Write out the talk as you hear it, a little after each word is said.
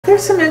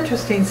There's some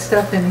interesting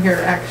stuff in here,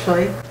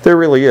 actually. There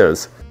really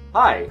is.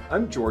 Hi,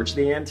 I'm George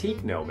the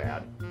Antique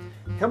Nomad.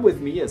 Come with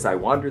me as I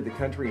wander the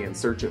country in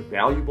search of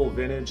valuable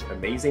vintage,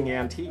 amazing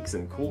antiques,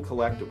 and cool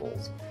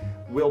collectibles.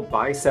 We'll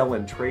buy, sell,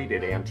 and trade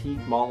at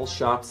antique malls,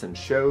 shops, and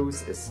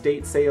shows,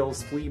 estate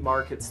sales, flea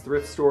markets,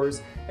 thrift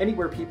stores,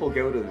 anywhere people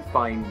go to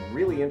find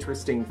really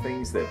interesting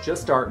things that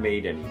just aren't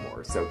made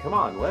anymore. So come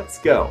on, let's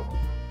go!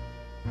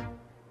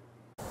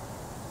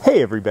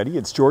 Hey everybody,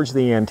 it's George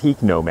the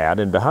Antique Nomad,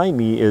 and behind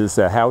me is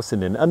a house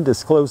in an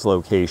undisclosed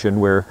location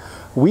where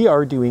we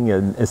are doing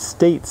an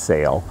estate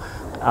sale.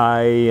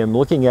 I am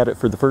looking at it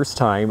for the first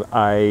time.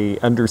 I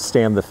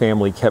understand the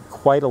family kept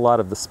quite a lot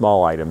of the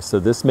small items, so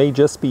this may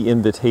just be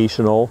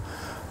invitational.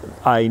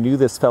 I knew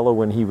this fellow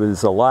when he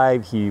was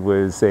alive. He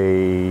was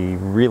a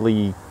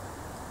really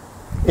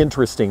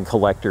interesting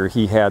collector.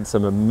 He had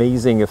some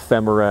amazing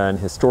ephemera and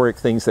historic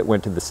things that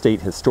went to the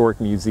State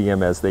Historic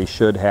Museum, as they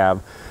should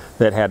have,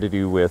 that had to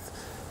do with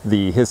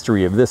the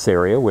history of this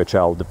area, which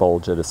I'll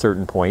divulge at a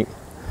certain point.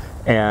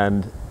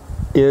 And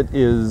it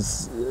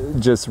is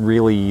just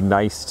really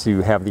nice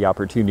to have the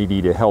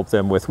opportunity to help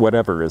them with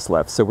whatever is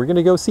left. So we're going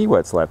to go see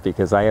what's left,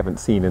 because I haven't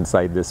seen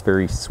inside this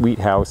very sweet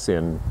house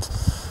in,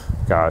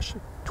 gosh,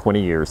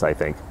 20 years, I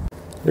think.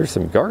 There's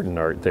some garden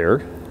art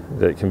there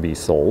that can be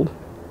sold.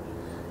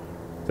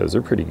 Those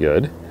are pretty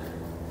good.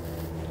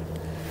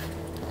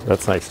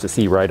 That's nice to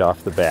see right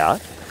off the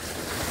bat.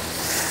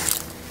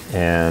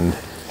 And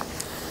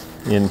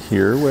in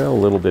here, well, a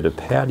little bit of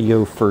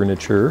patio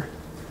furniture.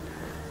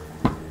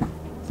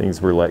 Things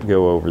were let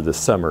go over the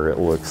summer, it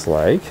looks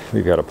like.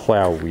 We've got a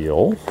plow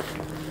wheel.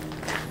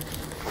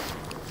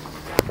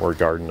 More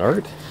garden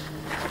art.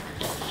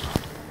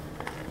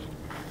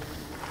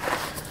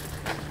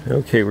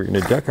 Okay, we're going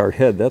to duck our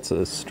head. That's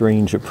a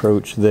strange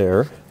approach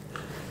there.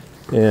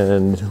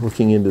 And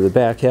looking into the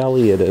back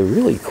alley at a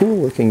really cool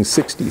looking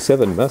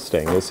 67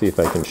 Mustang. Let's see if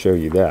I can show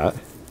you that.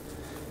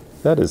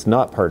 That is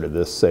not part of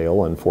this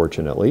sale,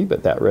 unfortunately,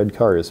 but that red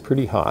car is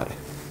pretty hot.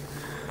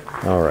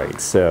 All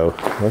right, so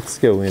let's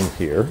go in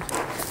here.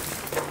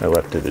 I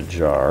left it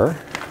ajar.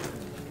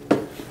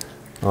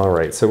 All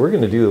right, so we're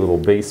going to do a little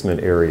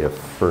basement area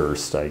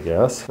first, I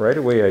guess. Right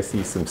away, I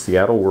see some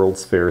Seattle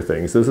World's Fair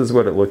things. This is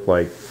what it looked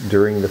like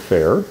during the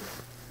fair.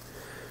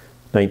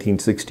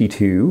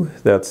 1962,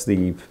 that's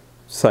the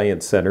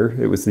Science Center.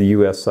 It was the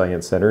U.S.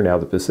 Science Center, now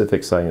the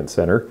Pacific Science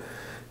Center.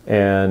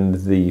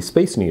 And the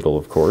Space Needle,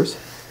 of course.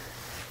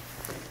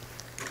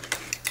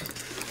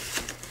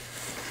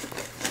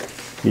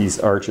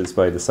 These arches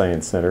by the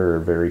Science Center are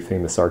very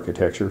famous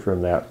architecture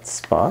from that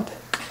spot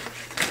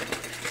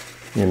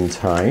in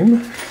time.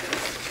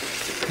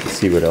 Let's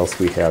see what else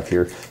we have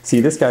here. See,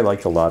 this guy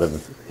liked a lot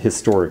of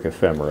historic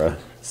ephemera.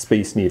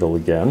 Space Needle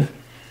again.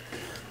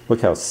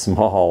 Look how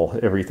small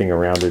everything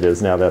around it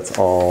is. Now that's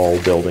all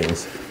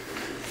buildings.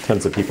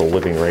 Tons of people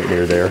living right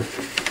near there.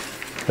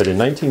 But in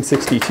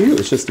 1962, it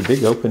was just a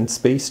big open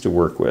space to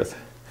work with.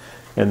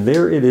 And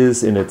there it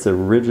is in its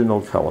original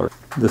color.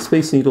 The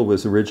Space Needle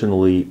was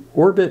originally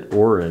orbit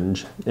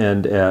orange,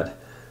 and at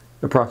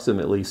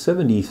approximately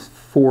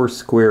 74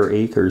 square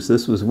acres,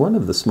 this was one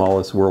of the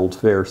smallest World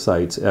Fair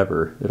sites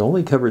ever. It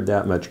only covered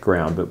that much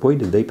ground, but boy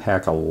did they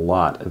pack a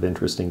lot of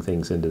interesting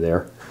things into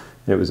there.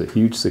 It was a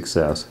huge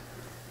success.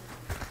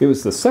 It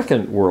was the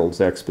second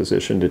World's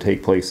Exposition to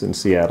take place in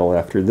Seattle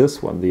after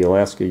this one, the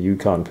Alaska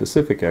Yukon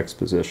Pacific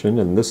Exposition,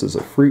 and this is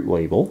a fruit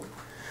label.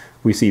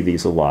 We see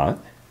these a lot,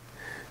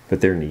 but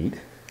they're neat.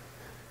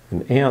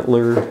 An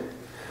antler.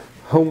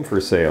 Home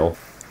for sale.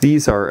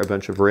 These are a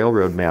bunch of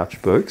railroad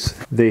matchbooks.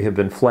 They have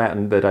been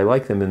flattened, but I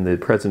like them in the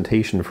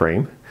presentation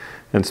frame.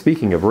 And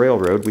speaking of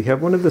railroad, we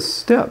have one of the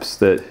steps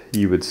that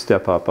you would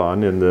step up on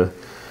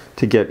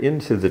to get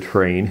into the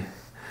train.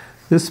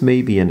 This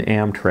may be an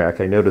Amtrak.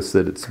 I noticed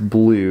that it's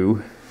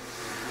blue.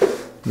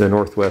 The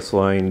Northwest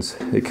lines,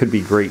 it could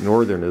be Great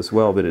Northern as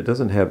well, but it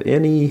doesn't have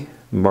any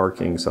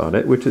markings on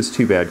it, which is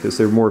too bad because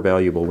they're more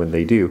valuable when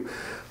they do.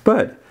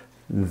 But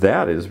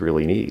that is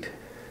really neat.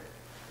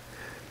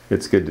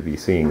 It's good to be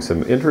seeing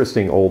some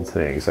interesting old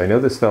things. I know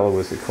this fellow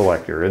was a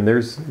collector, and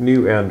there's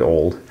new and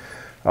old,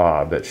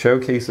 but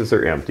showcases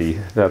are empty.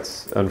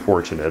 That's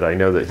unfortunate. I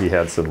know that he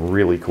had some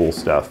really cool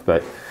stuff,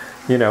 but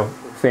you know,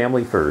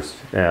 family first,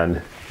 and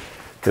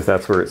if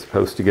that's where it's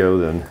supposed to go,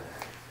 then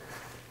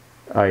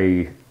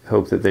I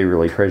hope that they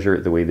really treasure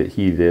it the way that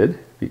he did,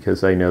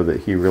 because I know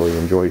that he really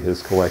enjoyed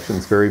his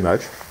collections very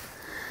much.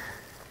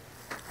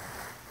 A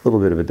little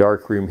bit of a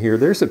dark room here.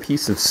 There's a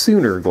piece of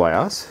Sooner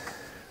glass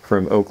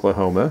from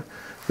Oklahoma.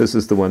 This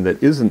is the one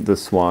that isn't the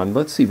Swan.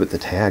 Let's see what the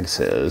tag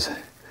says.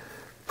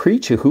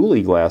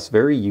 Pre-Chihuly glass,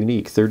 very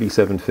unique,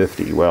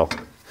 $37.50. Well,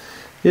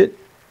 it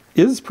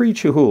is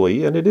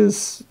pre-Chihuly, and it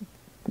is,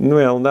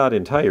 well, not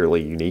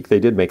entirely unique. They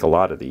did make a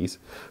lot of these,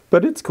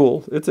 but it's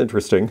cool. It's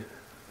interesting.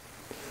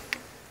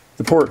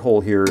 The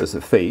porthole here is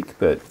a fake,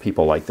 but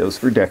people like those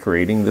for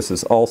decorating. This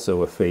is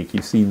also a fake.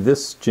 You see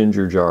this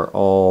ginger jar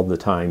all the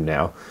time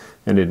now,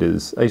 and it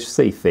is, I should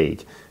say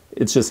fake.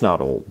 It's just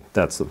not old.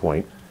 That's the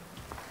point.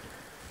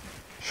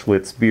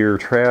 Schlitz beer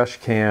trash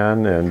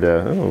can, and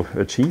oh,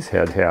 a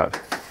cheesehead hat.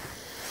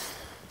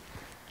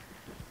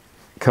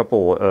 A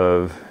couple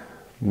of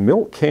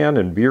milk can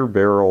and beer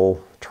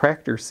barrel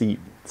tractor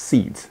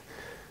seats.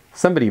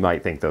 Somebody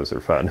might think those are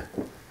fun.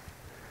 A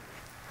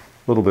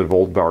little bit of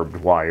old barbed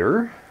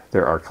wire.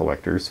 There are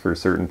collectors for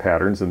certain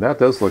patterns, and that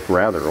does look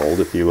rather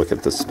old if you look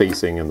at the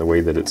spacing and the way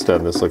that it's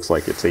done. This looks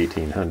like it's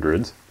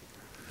 1800s.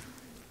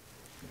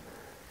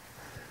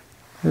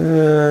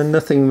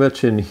 Nothing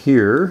much in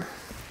here.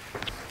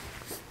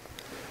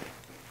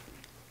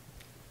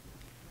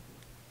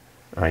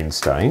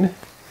 Einstein.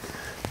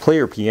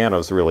 Player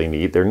pianos really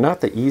neat. They're not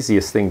the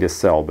easiest thing to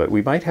sell, but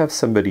we might have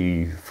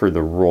somebody for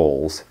the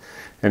rolls.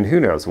 And who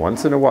knows,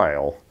 once in a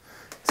while,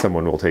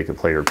 someone will take a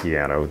player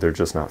piano. They're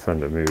just not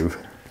fun to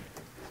move.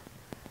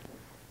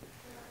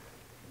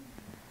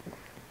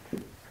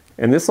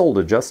 And this old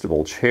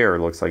adjustable chair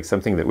looks like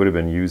something that would have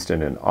been used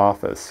in an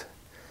office.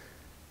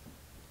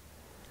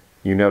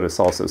 You notice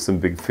also some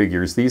big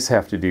figures. These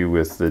have to do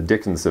with the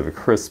Dickens of a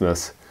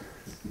Christmas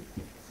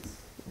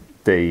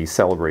they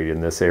celebrate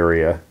in this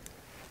area.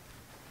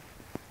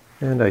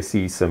 And I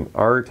see some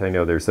art. I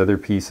know there's other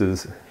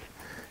pieces.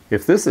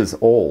 If this is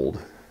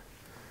old,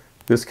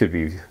 this could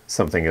be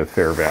something of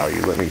fair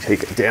value. Let me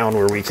take it down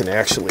where we can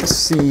actually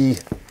see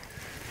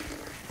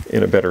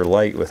in a better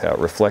light without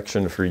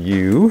reflection for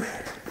you.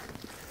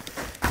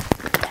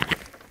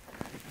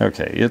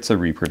 Okay, it's a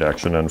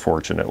reproduction,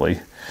 unfortunately.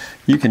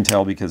 You can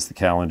tell because the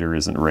calendar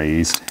isn't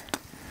raised,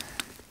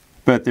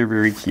 but they're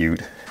very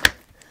cute.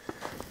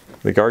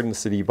 The Garden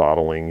City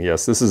bottling,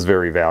 yes, this is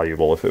very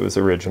valuable if it was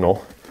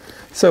original.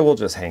 So we'll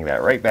just hang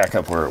that right back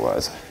up where it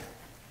was.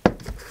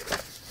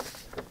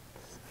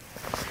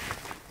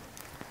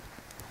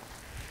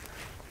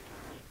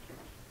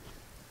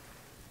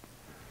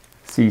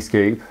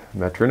 Seascape,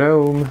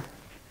 metronome.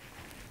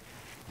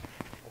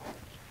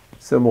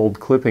 Some old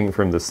clipping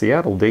from the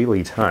Seattle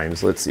Daily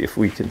Times. Let's see if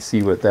we can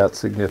see what that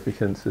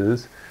significance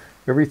is.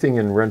 Everything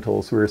in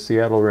rentals, where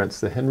Seattle rents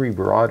the Henry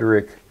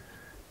Broderick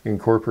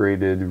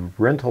Incorporated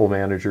rental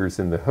managers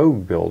in the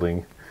Hogue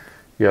building.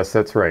 Yes,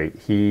 that's right.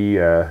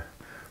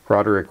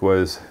 Broderick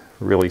was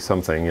really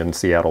something in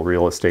Seattle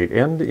real estate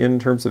and in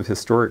terms of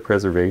historic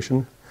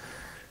preservation.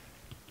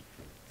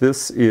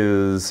 This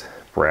is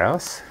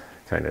brass,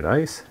 kind of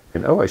nice.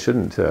 And oh, I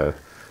shouldn't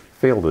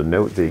fail to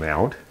note the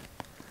mount.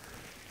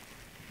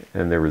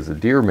 And there was a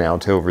deer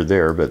mount over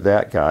there, but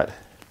that got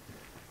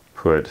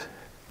put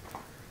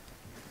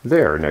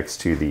there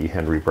next to the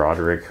Henry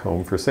Broderick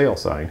Home for Sale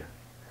sign.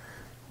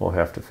 We'll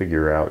have to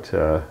figure out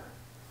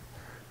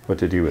what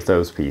to do with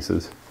those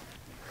pieces.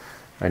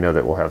 I know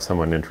that we'll have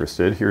someone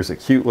interested. Here's a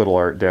cute little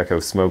Art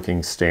Deco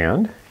smoking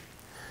stand.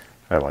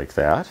 I like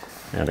that.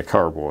 And a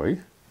carboy.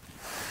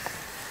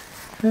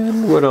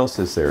 And what else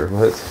is there?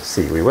 Let's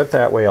see, we went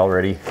that way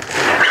already.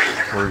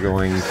 We're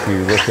going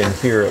to look in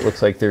here. It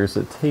looks like there's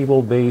a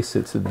table base.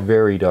 It's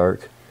very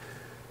dark.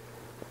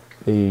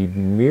 A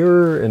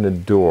mirror and a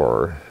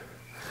door.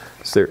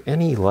 Is there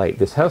any light?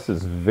 This house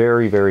is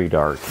very, very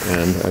dark,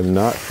 and I'm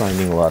not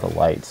finding a lot of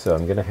light, so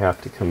I'm going to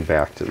have to come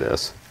back to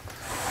this.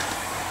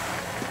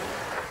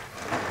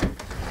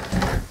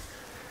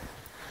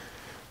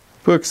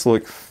 Books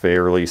look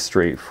fairly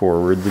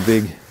straightforward. The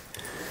big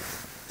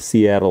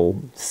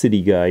Seattle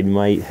City Guide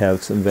might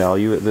have some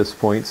value at this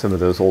point. Some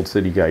of those old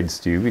city guides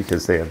do,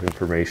 because they have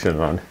information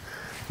on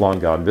long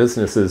gone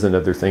businesses and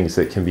other things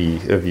that can be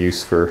of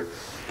use for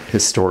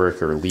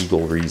historic or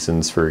legal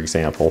reasons, for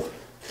example.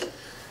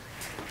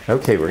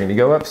 Okay, we're going to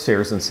go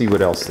upstairs and see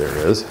what else there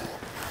is.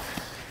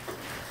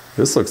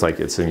 This looks like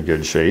it's in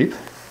good shape.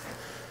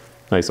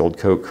 Nice old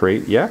Coke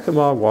crate.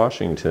 Yakima,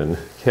 Washington.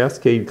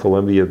 Cascade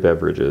Columbia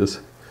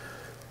Beverages.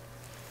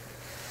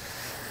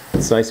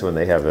 It's nice when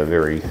they have a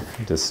very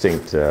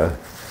distinct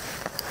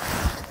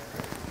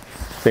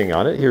thing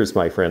on it. Here's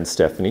my friend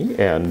Stephanie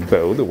and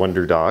Bo, the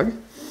Wonder Dog.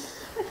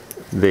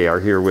 They are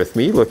here with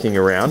me, looking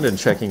around and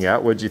checking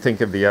out. What'd you think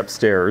of the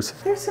upstairs?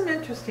 There's some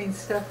interesting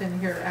stuff in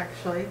here,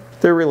 actually.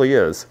 There really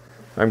is.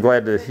 I'm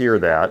glad to hear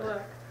that.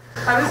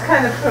 I was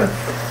kind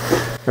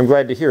of... I'm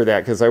glad to hear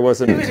that, because I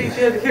wasn't... See what he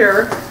did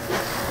here.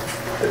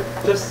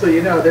 Just so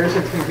you know, there's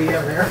a TV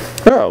in there.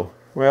 Oh,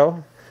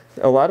 well,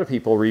 a lot of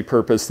people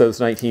repurpose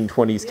those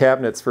 1920s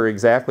cabinets for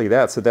exactly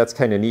that, so that's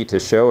kind of neat to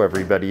show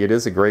everybody. It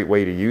is a great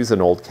way to use an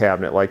old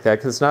cabinet like that,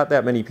 because not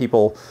that many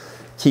people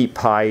keep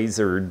pies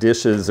or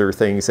dishes or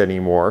things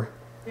anymore.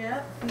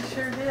 Yeah, he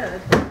sure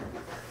did.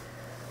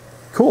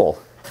 Cool.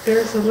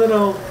 There's a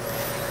little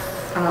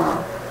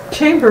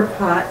chamber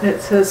pot, and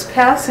it says,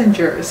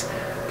 "Passengers,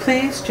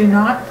 please do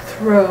not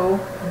throw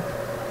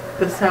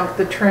this out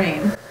the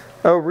train."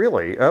 Oh,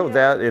 really? Oh, yeah.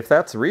 That if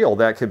that's real,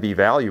 that could be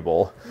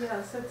valuable.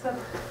 Yes, it's a...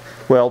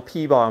 Well,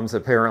 P-bombs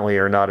apparently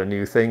are not a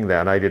new thing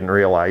then. I didn't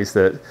realize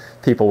that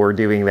people were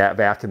doing that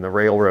back in the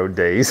railroad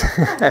days.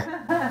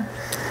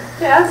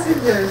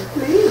 Passengers,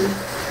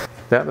 please.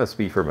 That must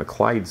be from a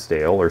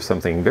Clydesdale or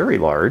something very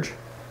large.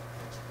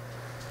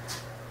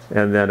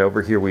 And then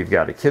over here we've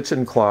got a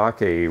kitchen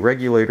clock, a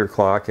regulator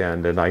clock,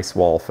 and a nice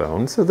wall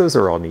phone. So those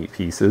are all neat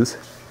pieces.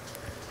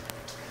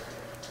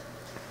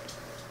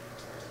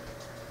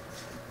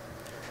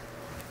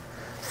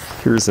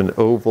 Here's an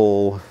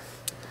oval,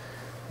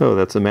 oh,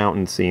 that's a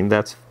mountain scene.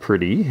 That's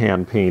pretty,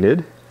 hand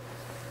painted.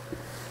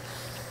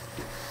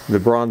 The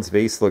bronze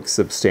vase looks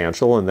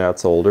substantial, and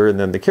that's older. And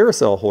then the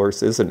carousel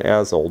horse isn't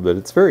as old, but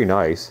it's very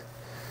nice.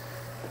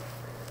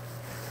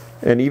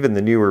 And even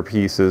the newer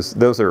pieces,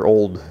 those are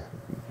old,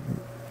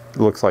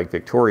 looks like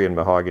Victorian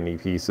mahogany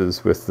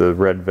pieces with the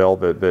red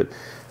velvet, but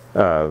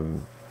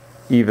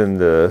even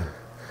the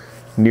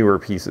newer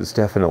pieces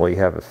definitely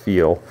have a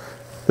feel.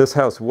 This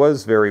house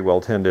was very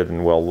well tended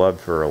and well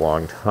loved for a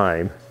long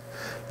time.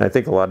 And I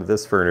think a lot of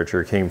this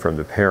furniture came from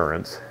the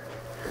parents.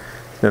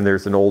 Then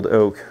there's an old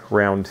oak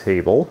round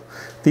table.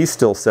 These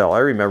still sell. I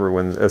remember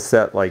when a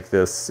set like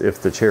this,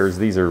 if the chairs,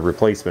 these are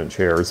replacement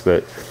chairs,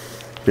 but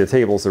the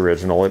table's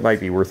original, it might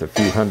be worth a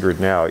few hundred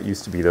now. It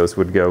used to be those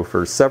would go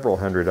for several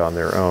hundred on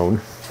their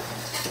own.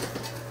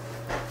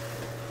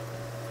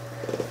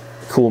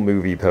 Cool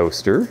movie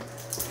poster.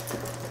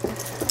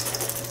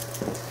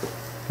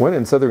 When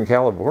in Southern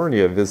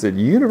California, visit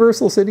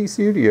Universal City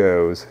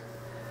Studios.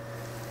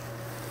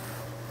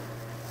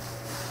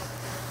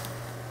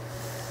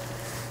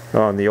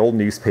 On the old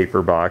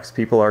newspaper box,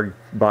 people are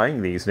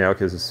buying these now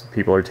because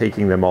people are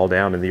taking them all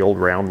down, and the old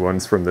round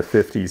ones from the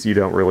 50s you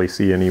don't really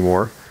see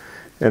anymore.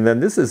 And then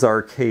this is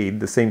Arcade,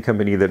 the same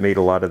company that made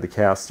a lot of the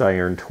cast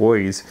iron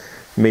toys,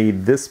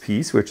 made this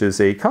piece, which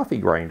is a coffee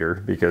grinder,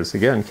 because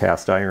again,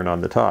 cast iron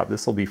on the top.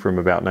 This will be from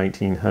about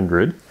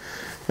 1900.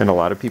 And a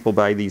lot of people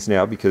buy these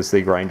now because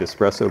they grind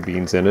espresso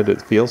beans in it.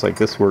 It feels like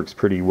this works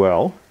pretty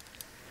well.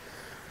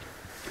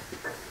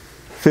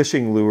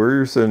 Fishing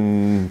lures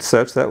and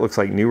such, that looks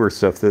like newer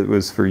stuff that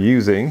was for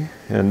using.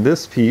 And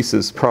this piece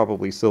is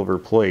probably silver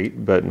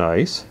plate, but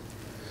nice.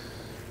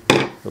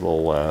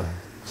 Little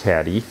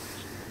caddy.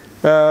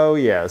 Oh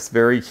yes,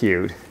 very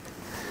cute.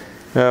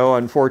 Oh,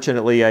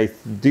 unfortunately, I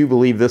do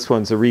believe this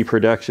one's a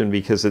reproduction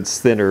because it's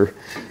thinner.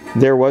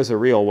 There was a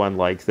real one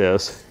like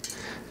this,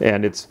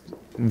 and it's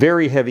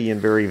very heavy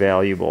and very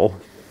valuable,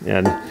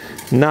 and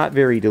not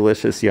very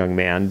delicious, young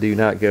man. Do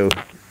not go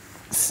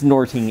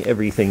snorting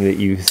everything that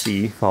you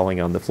see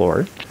falling on the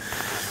floor.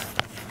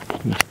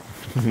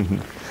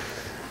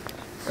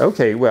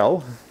 Okay,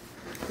 well,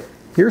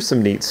 here's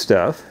some neat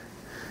stuff.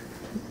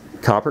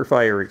 Copper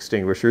fire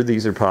extinguisher,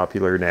 these are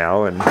popular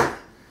now, and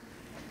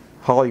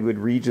Hollywood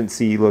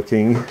Regency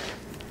looking.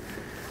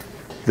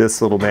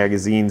 This little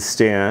magazine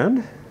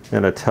stand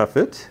and a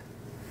tuffet.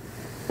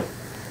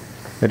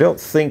 I don't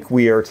think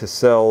we are to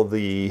sell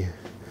the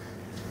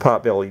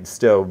pot-bellied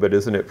stove, but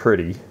isn't it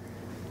pretty?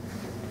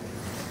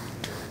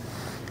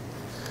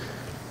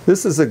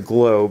 This is a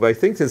globe. I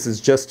think this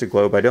is just a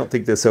globe. I don't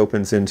think this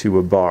opens into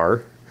a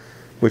bar,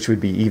 which would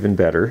be even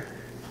better.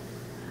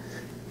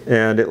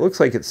 And it looks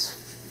like it's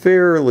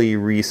fairly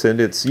recent.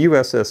 It's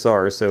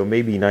USSR, so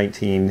maybe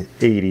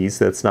 1980s.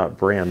 That's not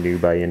brand new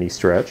by any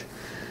stretch.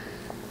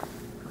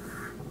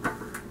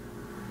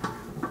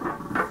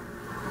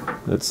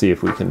 Let's see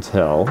if we can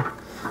tell.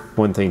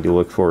 One thing to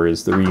look for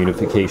is the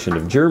reunification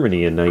of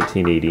Germany in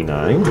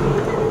 1989.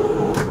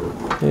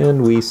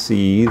 And we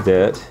see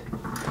that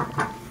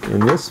in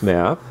this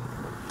map,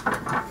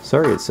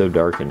 sorry it's so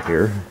dark in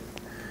here,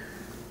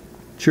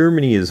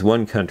 Germany is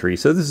one country,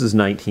 so this is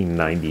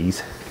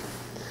 1990s.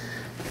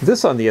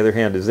 This, on the other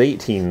hand, is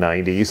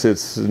 1890s.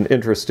 It's an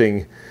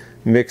interesting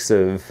mix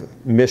of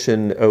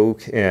mission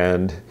oak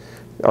and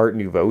Art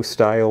Nouveau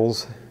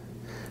styles.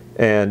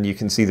 And you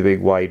can see the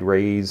big wide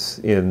rays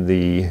in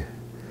the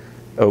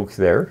oak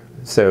there,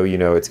 so you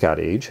know it's got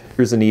age.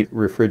 Here's a neat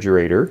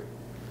refrigerator.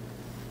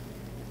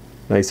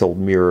 Nice old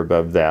mirror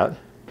above that.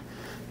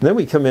 And then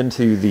we come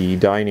into the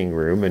dining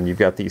room, and you've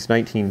got these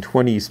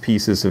 1920s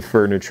pieces of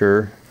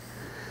furniture.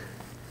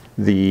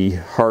 The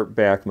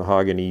harp-back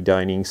mahogany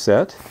dining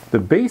set. The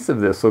base of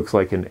this looks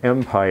like an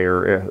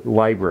Empire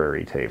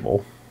library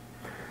table.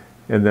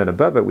 And then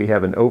above it we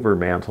have an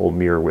overmantel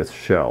mirror with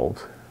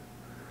shelves,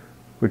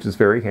 which is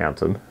very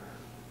handsome.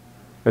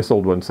 I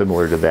sold one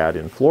similar to that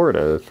in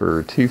Florida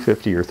for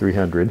 $250 or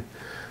 $300.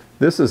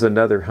 This is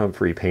another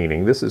Humphrey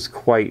painting. This is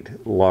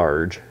quite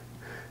large.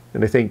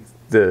 And I think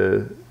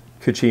the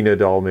Cucina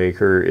doll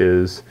maker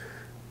is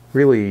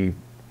really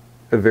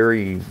a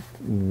very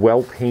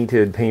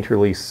well-painted,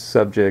 painterly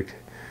subject.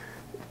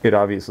 It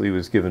obviously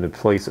was given a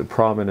place of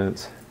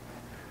prominence.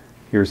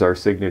 Here's our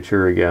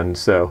signature again.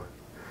 So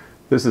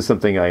this is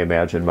something I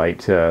imagine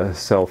might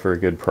sell for a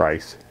good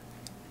price.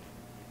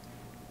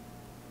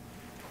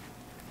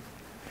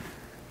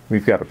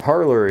 We've got a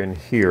parlor in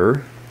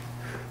here.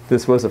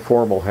 This was a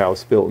formal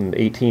house built in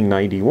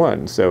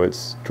 1891, so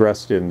it's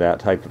dressed in that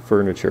type of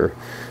furniture.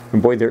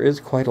 And boy, there is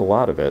quite a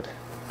lot of it.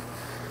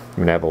 I'm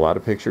going to have a lot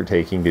of picture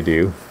taking to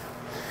do.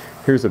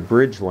 Here's a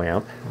bridge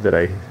lamp that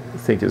I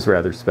think is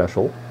rather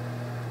special.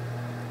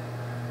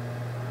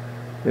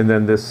 And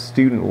then this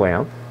student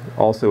lamp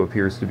also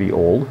appears to be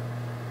old.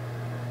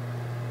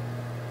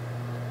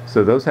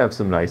 So those have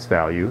some nice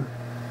value.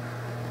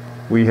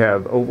 We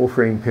have oval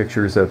frame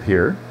pictures up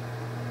here.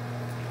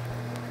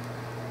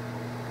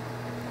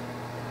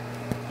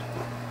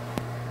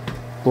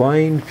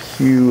 Blind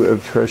Pew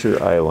of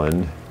Treasure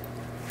Island.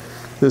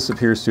 This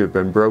appears to have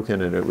been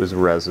broken and it was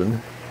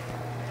resin,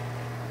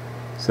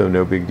 so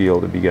no big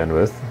deal to begin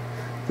with.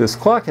 This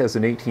clock has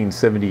an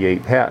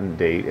 1878 patent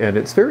date, and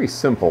it's very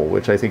simple,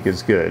 which I think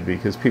is good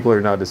because people are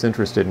not as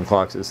interested in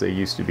clocks as they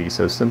used to be,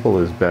 so simple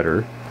is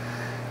better.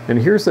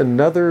 And here's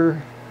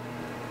another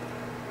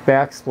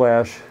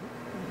backsplash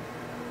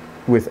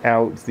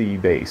without the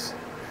base.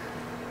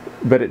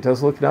 But it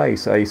does look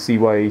nice. I see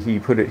why he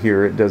put it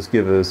here. It does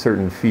give a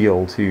certain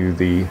feel to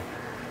the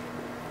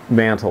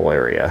mantle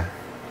area.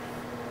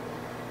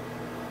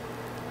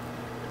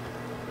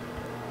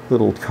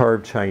 Little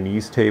carved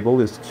Chinese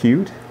table is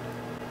cute.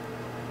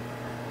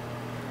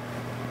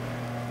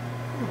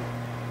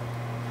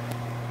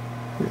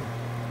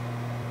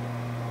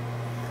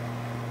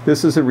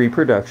 This is a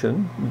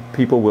reproduction.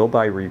 People will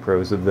buy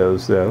repros of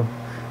those though.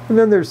 And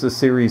then there's a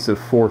series of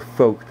 4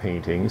 folk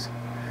paintings.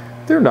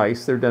 They're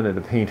nice, they're done in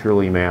a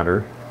painterly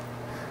manner.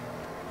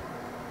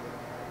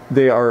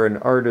 They are an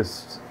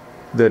artist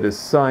that is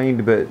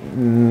signed, but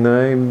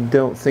I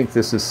don't think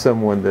this is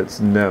someone that's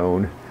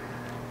known.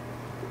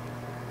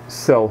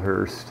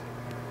 Selhurst.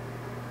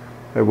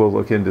 I will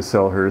look into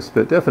Selhurst,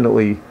 but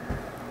definitely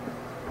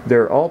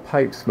they're all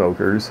pipe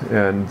smokers,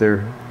 and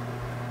they're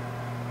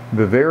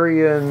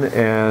Bavarian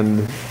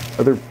and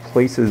other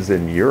places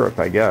in Europe,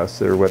 I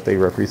guess, are what they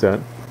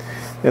represent.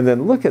 And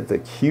then look at the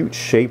cute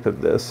shape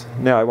of this.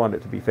 Now I want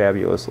it to be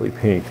fabulously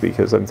pink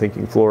because I'm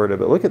thinking Florida,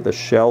 but look at the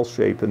shell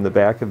shape in the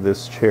back of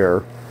this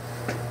chair.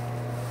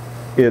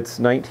 It's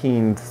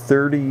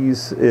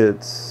 1930s,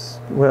 it's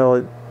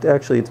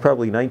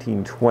probably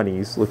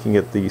 1920s, looking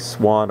at the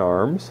swan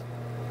arms.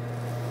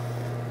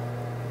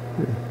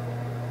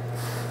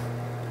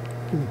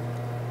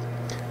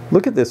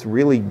 Look at this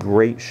really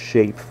great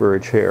shape for a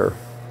chair.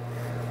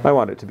 I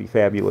want it to be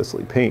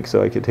fabulously pink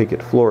so I could take it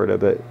to Florida,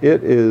 but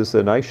it is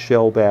a nice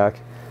shell back,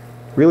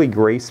 really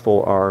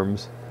graceful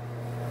arms.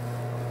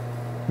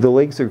 The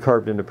legs are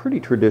carved in a pretty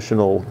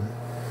traditional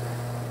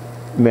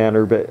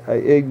manner, but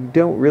I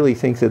don't really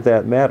think that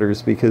that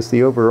matters because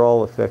the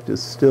overall effect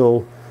is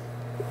still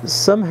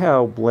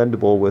somehow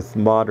blendable with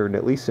modern,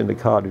 at least in the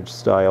cottage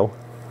style.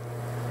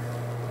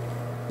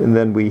 And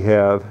then we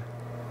have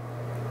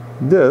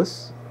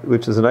this,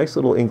 which is a nice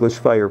little English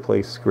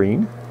fireplace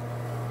screen.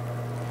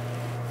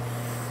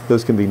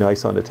 Those can be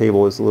nice on a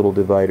table as a little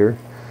divider.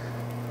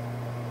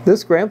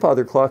 This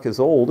grandfather clock is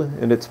old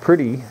and it's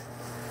pretty.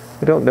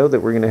 I don't know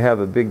that we're going to have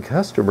a big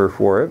customer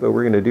for it, but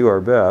we're going to do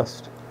our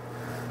best.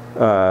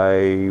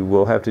 I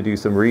will have to do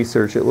some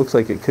research. It looks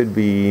like it could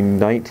be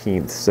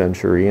 19th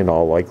century in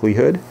all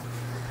likelihood.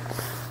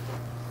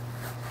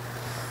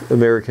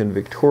 American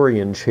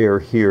Victorian chair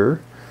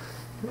here.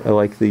 I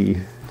like the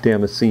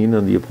damascene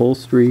on the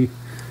upholstery.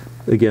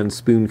 Again,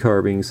 spoon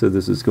carving, so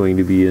this is going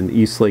to be an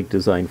Eastlake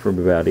design from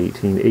about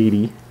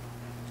 1880.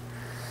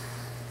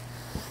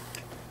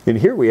 And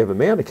here we have a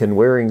mannequin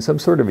wearing some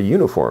sort of a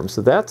uniform,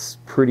 so that's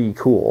pretty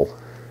cool.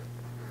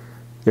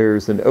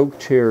 There's an oak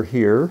chair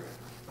here.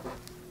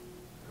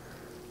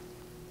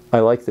 I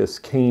like this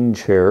cane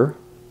chair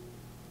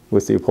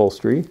with the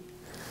upholstery.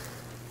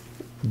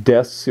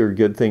 Desks are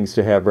good things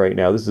to have right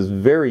now. This is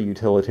very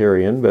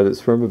utilitarian, but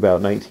it's from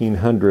about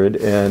 1900,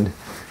 and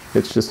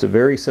it's just a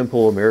very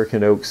simple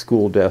American oak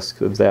school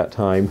desk of that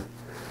time.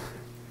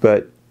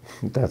 But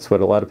that's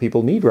what a lot of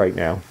people need right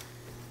now.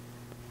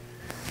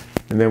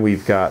 And then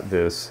we've got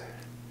this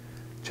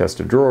chest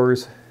of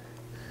drawers,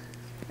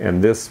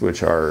 and this,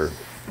 which are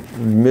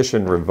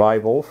Mission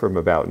Revival from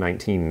about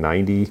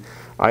 1990.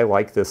 I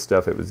like this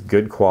stuff. It was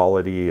good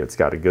quality. It's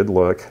got a good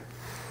look.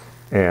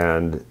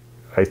 And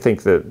I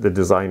think that the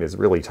design is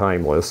really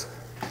timeless,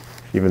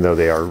 even though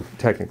they are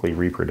technically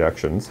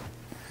reproductions.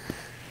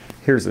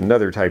 Here's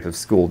another type of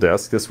school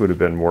desk. This would have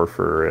been more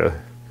for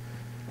a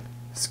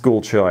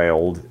school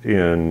child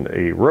in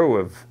a row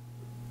of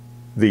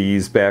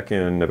these back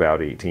in about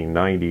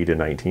 1890 to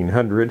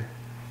 1900.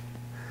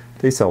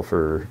 They sell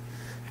for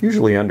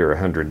usually under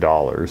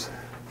 $100.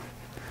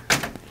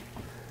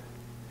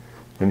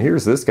 And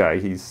here's this guy.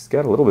 He's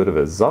got a little bit of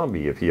a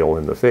zombie appeal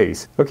in the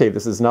face. Okay,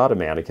 this is not a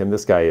mannequin.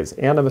 This guy is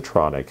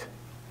animatronic.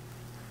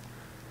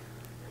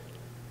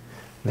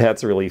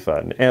 That's really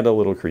fun and a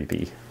little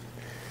creepy.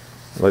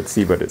 Let's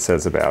see what it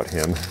says about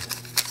him.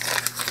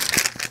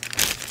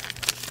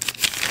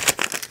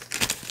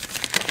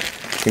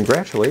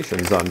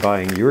 Congratulations on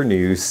buying your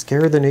new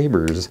Scare the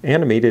Neighbors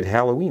animated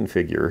Halloween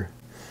figure.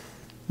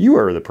 You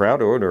are the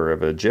proud owner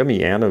of a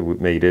Jemmy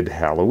animated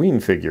Halloween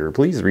figure.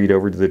 Please read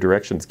over the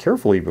directions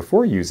carefully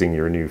before using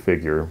your new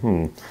figure.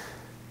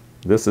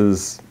 This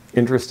is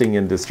interesting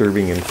and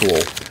disturbing and cool.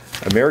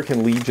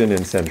 American Legion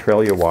in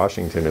Centralia,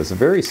 Washington is a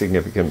very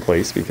significant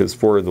place because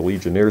 4 of the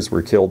Legionnaires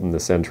were killed in the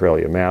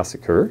Centralia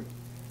massacre.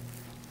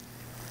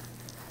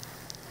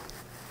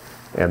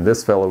 And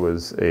this fellow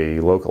was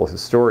a local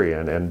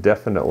historian, and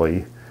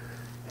definitely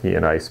he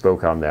and I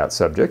spoke on that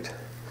subject,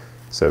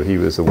 so he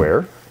was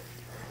aware.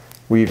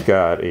 We've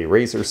got a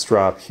razor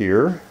strop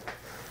here,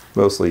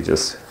 mostly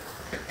just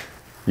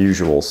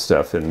usual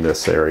stuff in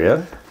this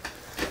area.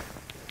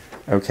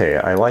 Okay,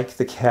 I like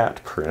the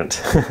cat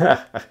print.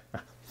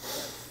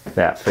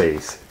 that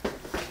face.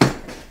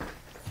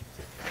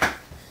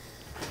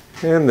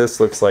 And this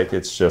looks like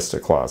it's just a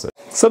closet.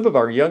 Some of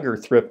our younger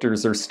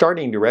thrifters are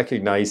starting to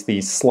recognize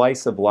these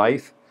slice of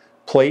life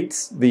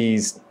plates,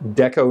 these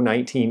deco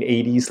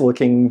 1980s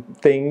looking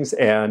things,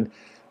 and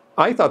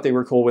I thought they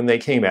were cool when they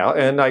came out,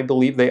 and I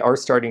believe they are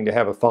starting to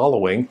have a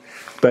following,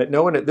 but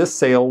no one at this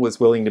sale was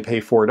willing to pay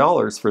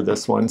 $4 for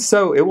this one,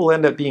 so it will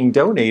end up being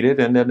donated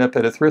and end up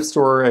at a thrift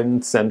store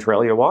in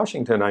Centralia,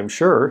 Washington, I'm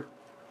sure,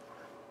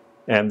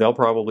 and they'll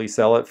probably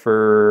sell it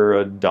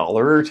for $1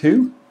 or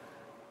 $2.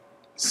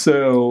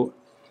 So,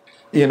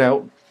 you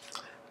know,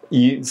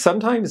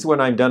 sometimes when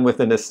I'm done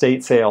with an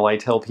estate sale, I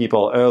tell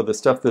people, oh, the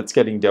stuff that's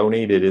getting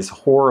donated is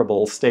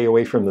horrible. Stay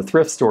away from the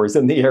thrift stores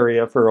in the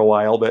area for a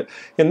while. But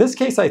in this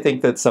case, I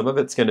think that some of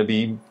it's going to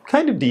be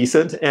kind of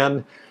decent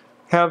and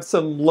have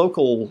some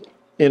local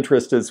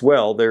interest as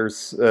well.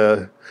 There's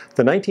the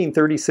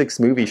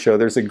 1936 movie show.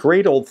 There's a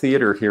great old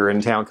theater here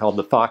in town called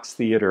the Fox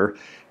Theater.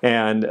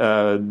 And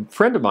a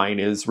friend of mine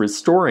is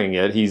restoring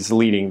it. He's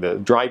leading the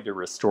drive to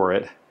restore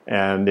it.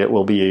 And it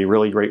will be a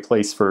really great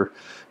place for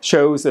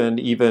shows and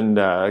even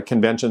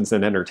conventions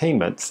and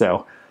entertainment.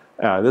 So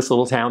this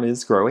little town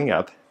is growing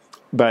up.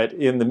 But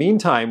in the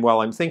meantime, while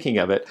I'm thinking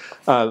of it,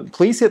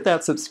 please hit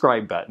that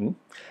subscribe button.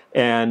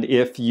 And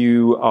if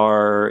you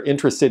are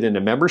interested in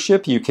a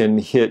membership, you can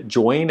hit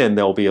join, and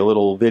there'll be a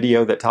little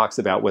video that talks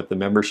about what the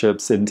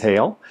memberships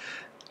entail.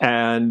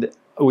 And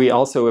we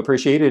also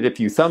appreciate it if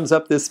you thumbs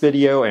up this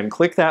video and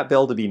click that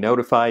bell to be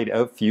notified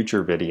of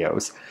future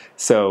videos.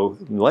 So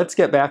let's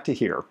get back to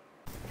here.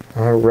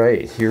 All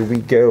right, here we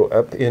go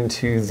up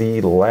into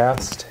the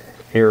last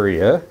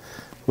area,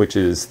 which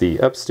is the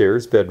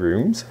upstairs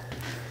bedrooms.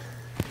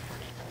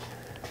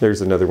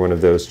 There's another one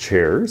of those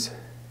chairs,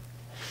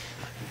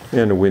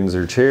 and a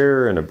Windsor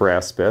chair and a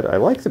brass bed. I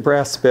like the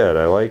brass bed.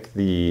 I like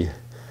the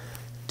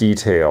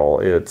detail.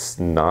 It's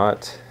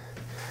not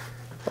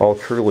all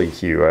curly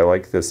hue. I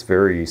like this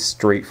very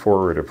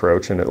straightforward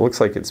approach, and it looks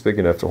like it's big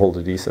enough to hold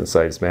a decent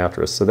sized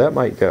mattress, so that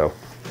might go.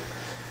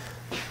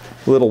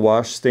 Little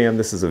wash stand.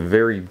 This is a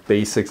very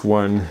basic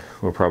one.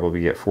 We'll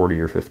probably get $40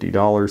 or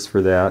 $50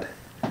 for that.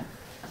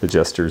 The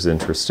jester's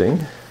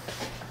interesting.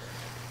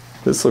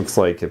 This looks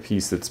like a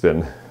piece that's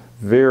been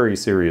very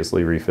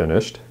seriously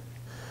refinished,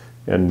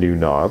 and new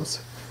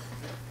knobs,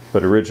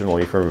 but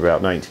originally from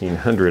about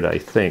 1900, I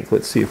think.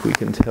 Let's see if we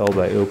can tell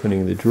by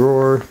opening the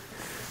drawer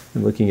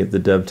and looking at the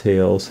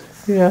dovetails.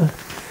 Yeah,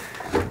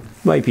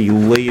 might be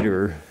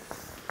later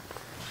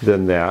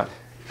than that.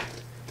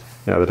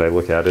 Now that I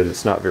look at it,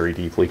 it's not very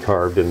deeply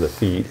carved in the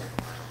feet.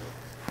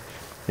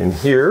 And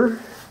here,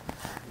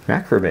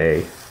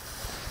 macrame.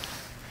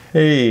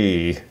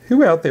 Hey,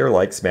 who out there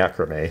likes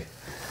macrame?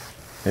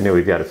 I know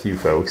we've got a few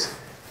folks.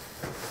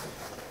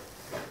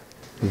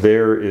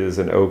 There is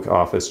an oak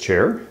office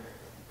chair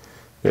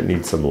that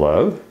needs some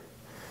love.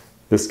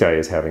 This guy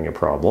is having a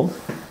problem.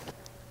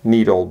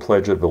 Neat old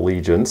Pledge of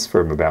Allegiance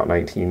from about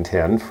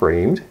 1910,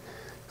 framed,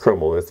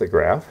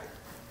 chromolithograph.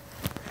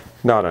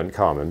 Not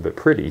uncommon, but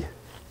pretty.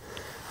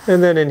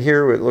 And then in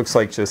here it looks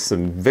like just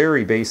some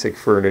very basic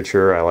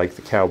furniture. I like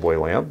the cowboy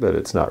lamp, but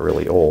it's not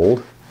really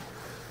old.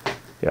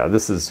 Yeah,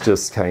 this is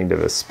just kind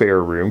of a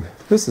spare room.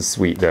 This is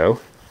sweet though.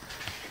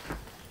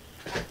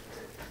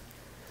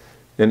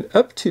 An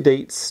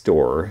up-to-date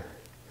store.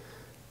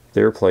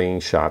 They're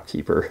playing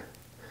shopkeeper.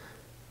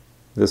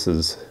 This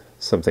is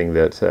something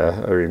that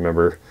I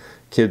remember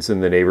kids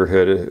in the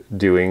neighborhood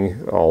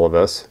doing, all of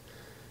us,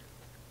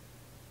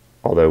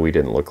 although we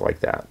didn't look like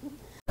that.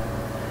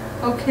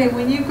 Okay,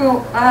 when you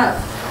go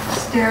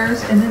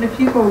upstairs, and then if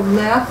you go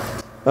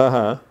left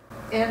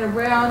and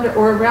around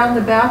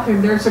the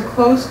bathroom, there's a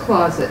clothes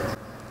closet.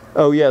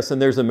 Oh yes,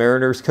 and there's a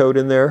mariner's coat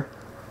in there.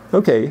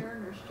 Okay.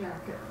 Mariner's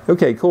jacket.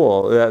 Okay,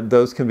 cool.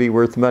 Those can be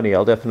worth money.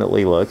 I'll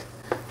definitely look.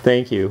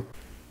 Thank you.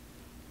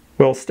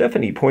 Well,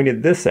 Stephanie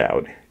pointed this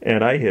out,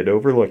 and I had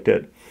overlooked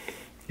it.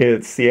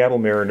 It's Seattle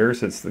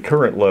Mariners. It's the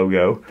current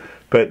logo,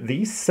 but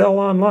these sell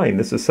online.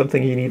 This is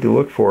something you need to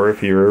look for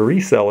if you're a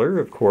reseller,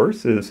 of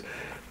course, is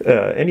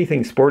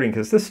anything sporting,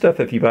 because this stuff,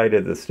 if you buy it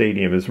at the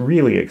stadium, is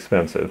really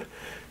expensive.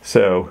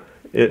 So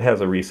it has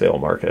a resale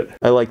market.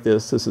 I like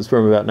this. This is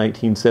from about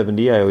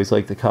 1970. I always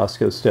like the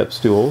Costco step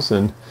stools.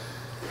 And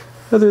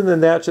other than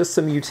that, just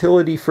some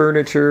utility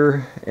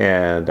furniture.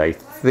 And I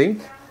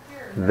think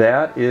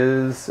that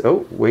is,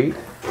 oh, wait.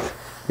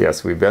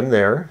 Yes, we've been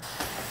there.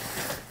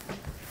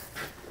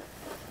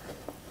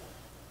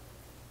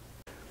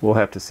 We'll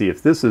have to see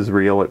if this is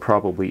real. It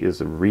probably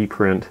is a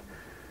reprint.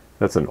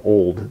 That's an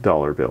old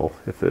dollar bill,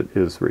 if it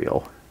is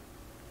real.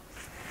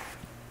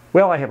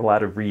 Well, I have a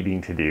lot of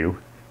reading to do.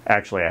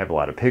 Actually, I have a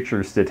lot of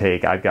pictures to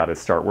take. I've got to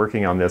start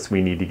working on this.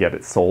 We need to get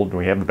it sold, and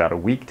we have about a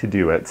week to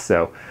do it.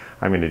 So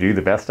I'm going to do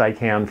the best I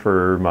can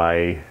for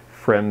my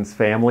friends,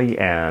 family,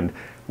 and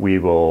we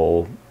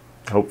will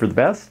hope for the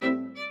best.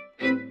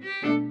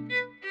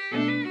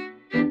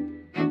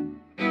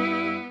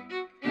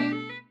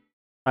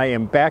 I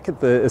am back at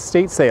the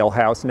estate sale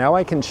house. Now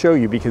I can show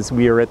you, because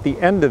we are at the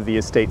end of the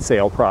estate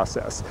sale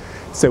process.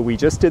 So we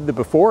just did the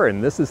before,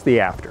 and this is the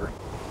after.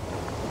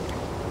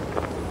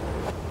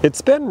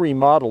 It's been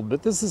remodeled,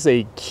 but this is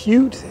a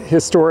cute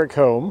historic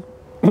home.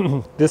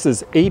 This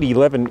is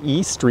 811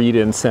 E Street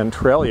in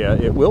Centralia.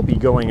 It will be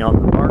going on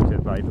the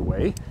market, by the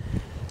way.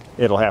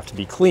 It'll have to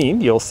be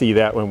cleaned. You'll see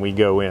that when we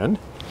go in.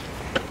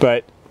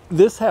 But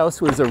this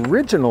house was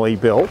originally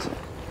built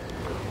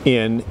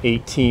in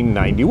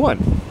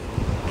 1891.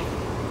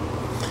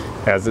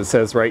 As it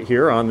says right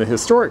here on the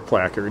historic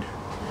placard.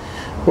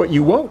 What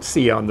you won't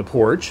see on the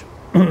porch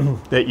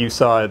that you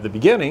saw at the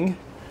beginning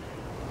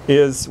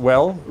is,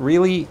 well,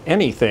 really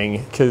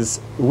anything,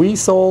 because we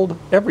sold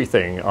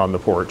everything on the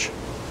porch.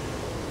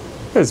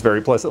 I was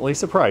very pleasantly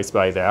surprised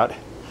by that.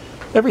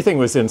 Everything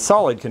was in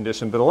solid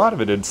condition, but a lot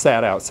of it had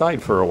sat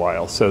outside for a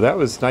while, so that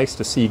was nice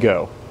to see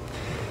go.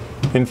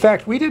 In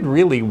fact, we did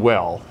really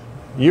well.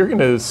 You're going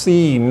to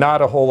see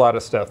not a whole lot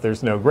of stuff.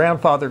 There's no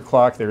grandfather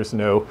clock, there's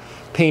no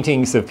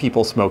paintings of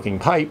people smoking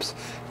pipes,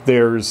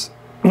 there's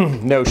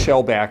no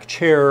shellback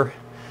chair,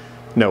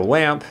 no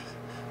lamp.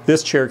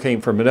 This chair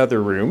came from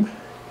another room.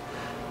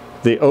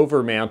 The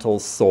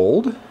overmantels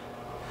sold.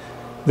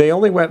 They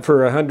only went for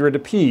 $100 a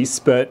piece,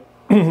 but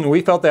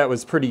we felt that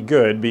was pretty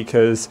good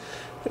because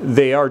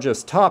they are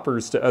just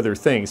toppers to other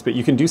things, but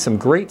you can do some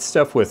great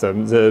stuff with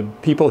them. The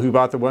people who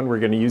bought the one were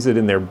going to use it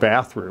in their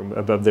bathroom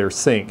above their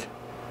sink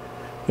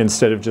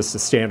instead of just a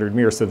standard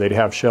mirror, so they'd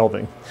have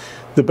shelving.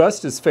 The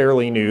bust is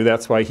fairly new,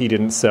 that's why he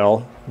didn't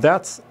sell.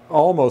 That's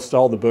almost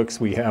all the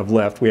books we have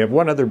left. We have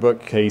one other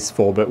bookcase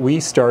full, but we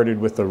started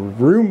with a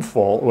room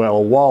full, well,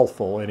 a wall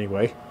full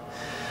anyway.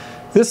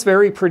 This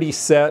very pretty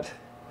set.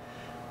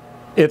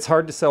 It's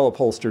hard to sell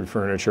upholstered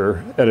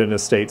furniture at an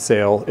estate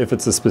sale if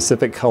it's a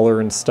specific color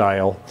and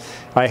style.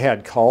 I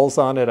had calls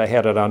on it. I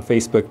had it on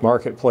Facebook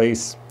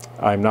Marketplace.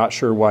 I'm not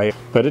sure why,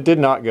 but it did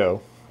not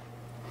go.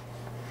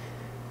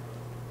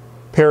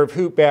 Pair of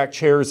hoop back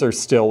chairs are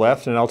still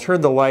left, and I'll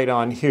turn the light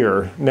on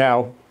here.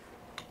 Now,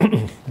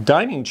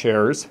 dining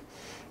chairs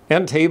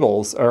and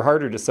tables are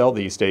harder to sell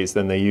these days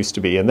than they used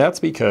to be, and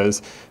that's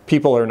because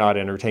people are not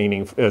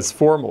entertaining as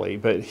formally.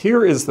 But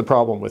here is the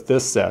problem with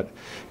this set.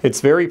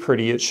 It's very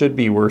pretty. It should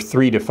be worth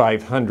 $300 to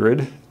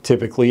 $500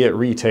 typically at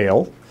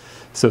retail,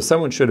 so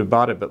someone should have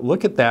bought it. But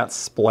look at that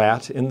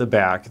splat in the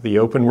back, the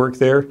open work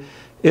there.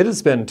 It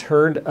has been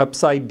turned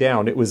upside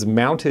down. It was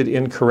mounted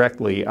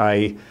incorrectly.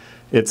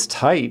 It's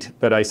tight,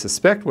 but I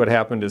suspect what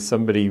happened is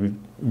somebody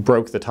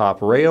broke the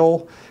top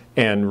rail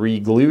and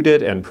re-glued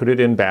it and put it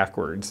in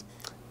backwards.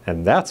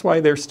 And that's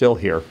why they're still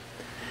here.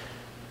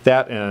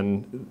 That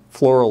and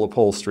floral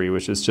upholstery,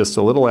 which is just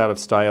a little out of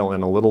style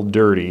and a little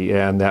dirty,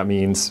 and that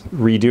means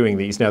redoing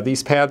these. Now,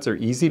 these pads are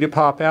easy to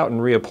pop out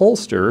and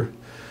reupholster,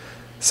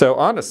 so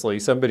honestly,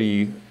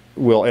 somebody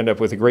will end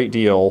up with a great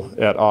deal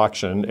at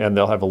auction, and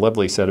they'll have a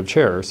lovely set of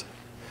chairs.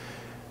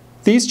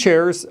 These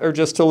chairs are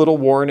just a little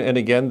worn, and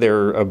again,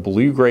 they're a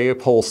blue-gray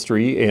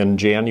upholstery in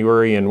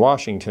January in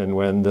Washington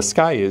when the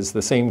sky is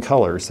the same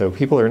color, so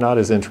people are not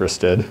as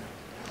interested.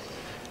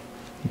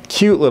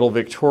 Cute little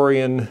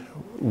Victorian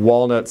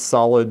walnut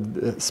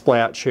solid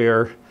splat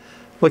chair.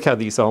 Look how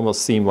these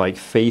almost seem like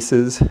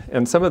faces,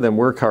 and some of them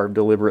were carved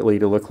deliberately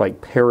to look like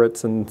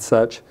parrots and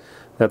such.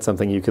 That's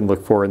something you can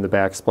look for in the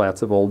back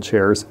splats of old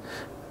chairs.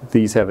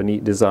 These have a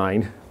neat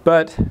design,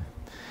 but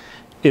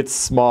it's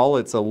small.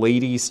 It's a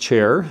lady's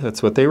chair.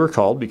 That's what they were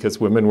called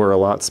because women were a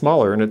lot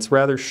smaller, and it's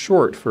rather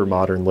short for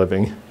modern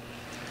living.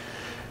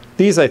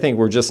 These, I think,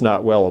 were just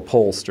not well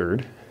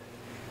upholstered.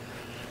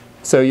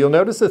 So you'll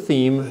notice a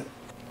theme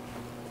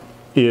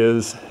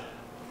is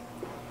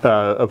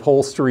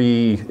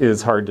upholstery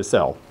is hard to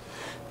sell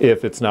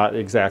if it's not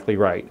exactly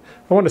right.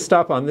 I want to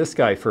stop on this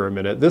guy for a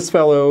minute. This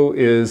fellow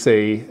is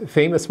a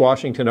famous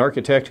Washington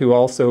architect who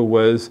also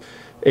was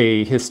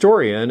a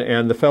historian,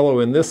 and the fellow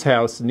in this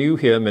house knew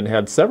him and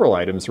had several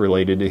items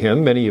related to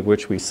him, many of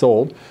which we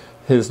sold.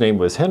 His name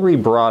was Henry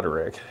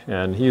Broderick,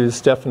 and he was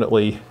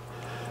definitely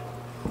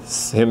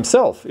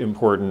himself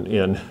important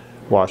in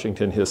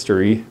Washington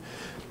history.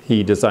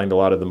 He designed a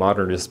lot of the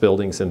modernist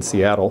buildings in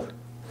Seattle.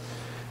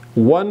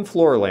 One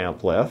floor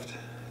lamp left,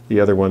 the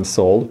other one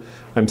sold.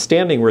 I'm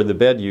standing where the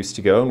bed used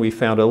to go, and we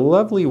found a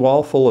lovely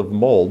wall full of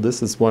mold.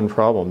 This is one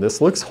problem. This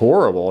looks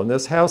horrible, and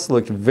this house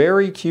looked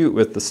very cute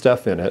with the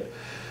stuff in it,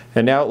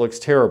 and now it looks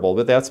terrible,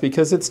 but that's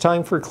because it's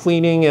time for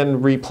cleaning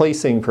and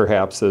replacing,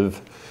 perhaps,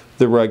 of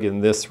the rug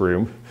in this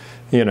room.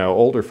 You know,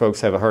 older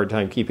folks have a hard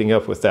time keeping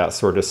up with that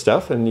sort of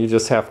stuff, and you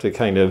just have to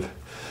kind of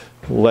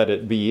let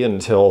it be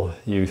until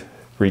you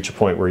reach a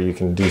point where you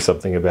can do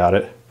something about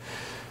it.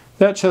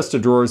 That chest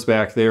of drawers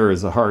back there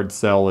is a hard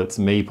sell. It's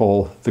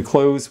maple. The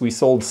clothes, we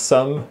sold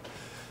some,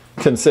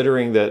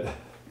 considering that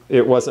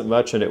it wasn't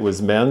much and it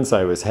was men's.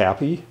 I was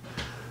happy.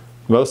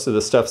 Most of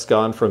the stuff's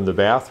gone from the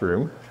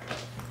bathroom.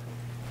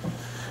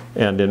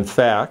 And in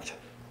fact,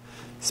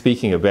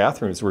 speaking of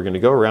bathrooms, we're going to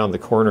go around the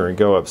corner and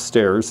go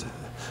upstairs.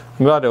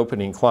 I'm not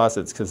opening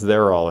closets because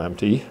they're all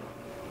empty.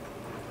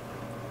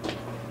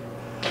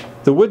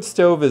 The wood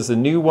stove is a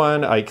new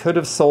one. I could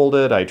have sold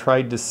it. I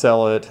tried to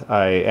sell it.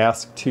 I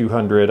asked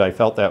 $200. I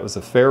felt that was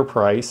a fair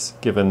price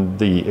given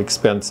the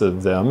expense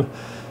of them.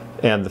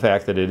 and the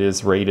fact that it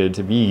is rated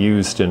to be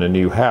used in a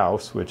new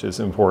house, which is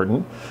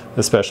important,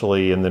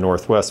 especially in the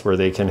Northwest where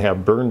they can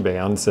have burn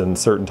bans and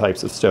certain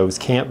types of stoves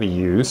can't be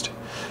used.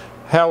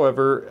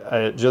 However,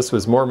 it just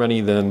was more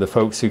money than the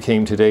folks who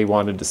came today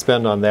wanted to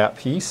spend on that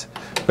piece,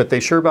 but they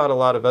sure bought a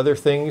lot of other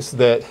things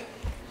that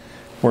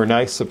were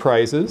nice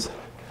surprises.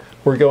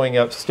 We're going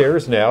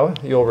upstairs now.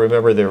 You'll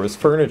remember there was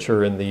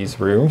furniture in these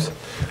rooms.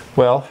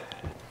 Well,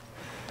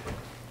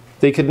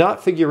 they could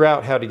not figure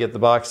out how to get the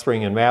box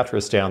spring and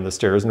mattress down the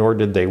stairs, nor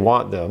did they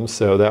want them,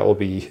 so that will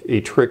be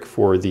a trick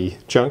for the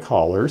junk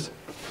haulers.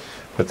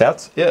 But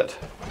that's it.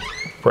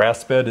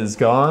 Brass bed is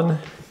gone.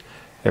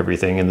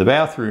 Everything in the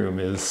bathroom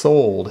is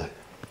sold.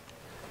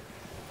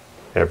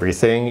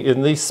 Everything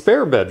in the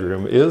spare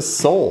bedroom is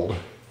sold.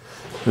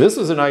 This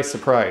was a nice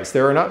surprise.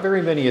 There are not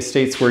very many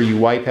estates where you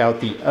wipe out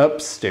the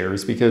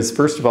upstairs because,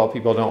 first of all,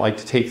 people don't like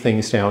to take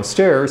things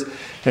downstairs,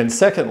 and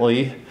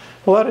secondly,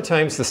 a lot of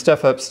times the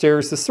stuff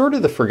upstairs is sort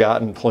of the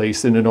forgotten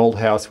place in an old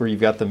house where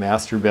you've got the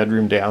master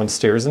bedroom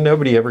downstairs and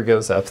nobody ever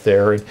goes up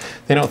there and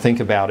they don't think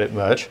about it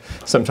much.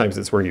 Sometimes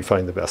it's where you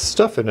find the best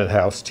stuff in a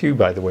house too,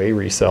 by the way,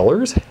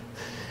 resellers.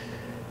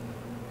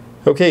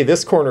 Okay,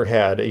 this corner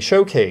had a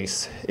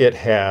showcase. It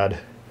had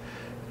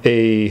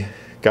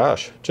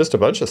just a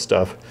bunch of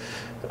stuff.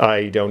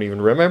 I don't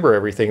even remember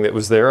everything that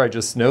was there. I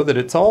just know that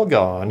it's all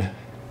gone.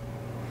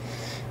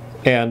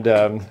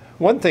 And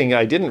one thing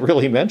I didn't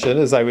really mention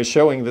as I was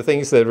showing the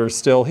things that are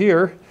still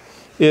here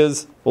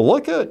is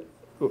look at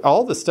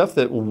all the stuff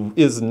that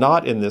is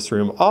not in this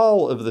room.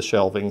 All of the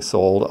shelving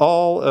sold,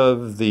 all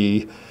of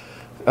the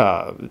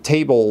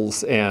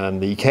tables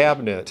and the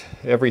cabinet,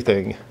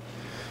 everything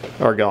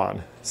are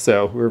gone.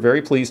 So we're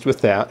very pleased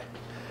with that.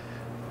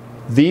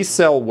 These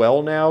sell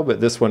well now,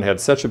 but this one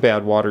had such a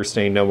bad water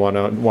stain no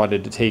one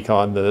wanted to take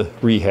on the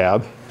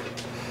rehab.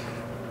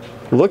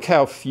 Look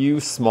how few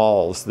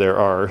smalls there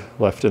are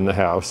left in the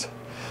house.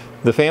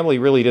 The family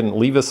really didn't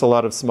leave us a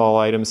lot of small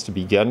items to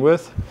begin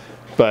with,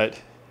 but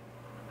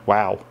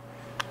wow,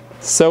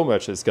 so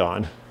much is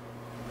gone.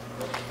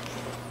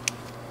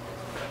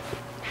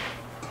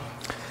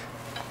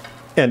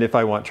 And if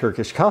I want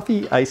Turkish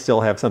coffee, I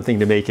still have something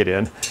to make it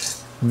in.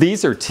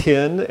 These are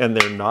tin and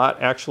they're not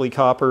actually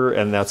copper,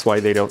 and that's why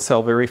they don't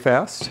sell very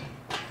fast,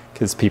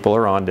 because people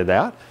are onto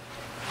that.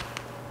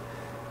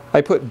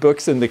 I put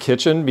books in the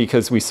kitchen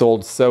because we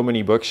sold so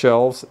many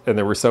bookshelves and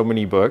there were so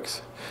many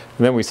books,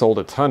 and then we sold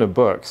a ton of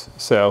books.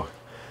 So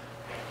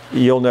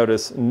you'll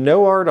notice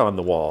no art on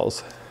the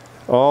walls.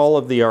 All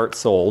of the art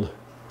sold.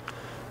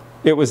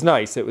 It was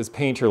nice, it was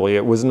painterly,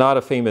 it was not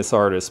a famous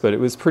artist, but it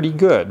was pretty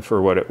good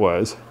for what it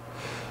was.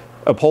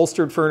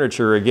 Upholstered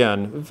furniture,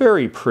 again,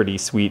 very pretty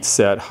sweet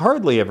set,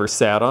 hardly ever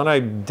sat on.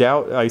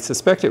 I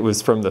suspect it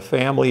was from the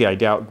family. I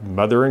doubt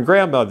mother and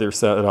grandmother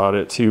sat on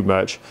it too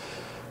much.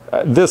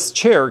 This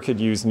chair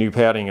could use new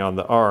padding on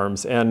the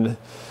arms, and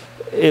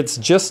it's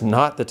just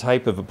not the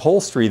type of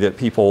upholstery that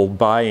people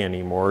buy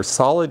anymore.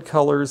 Solid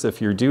colors,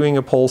 if you're doing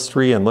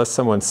upholstery, unless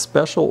someone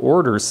special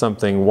orders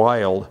something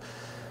wild,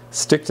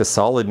 stick to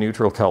solid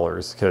neutral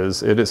colors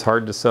because it is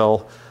hard to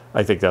sell.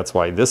 I think that's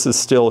why this is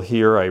still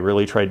here. I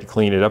really tried to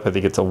clean it up. I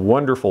think it's a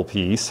wonderful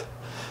piece.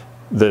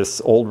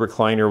 This old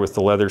recliner with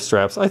the leather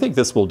straps, I think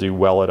this will do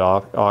well at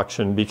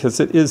auction because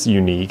it is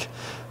unique.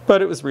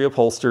 But it was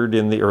reupholstered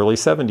in the early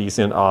 70s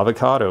in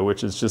avocado,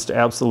 which is just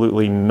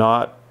absolutely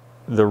not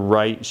the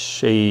right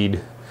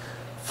shade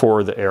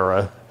for the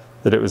era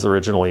that it was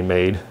originally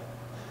made.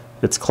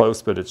 It's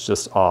close, but it's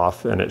just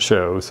off, and it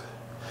shows.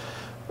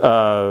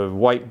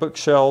 White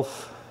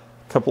bookshelf,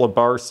 a couple of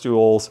bar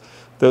stools.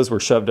 Those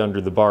were shoved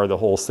under the bar the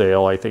whole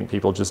sale. I think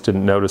people just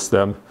didn't notice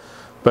them.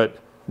 But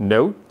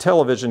no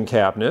television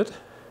cabinet.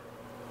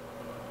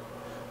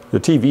 The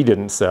TV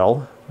didn't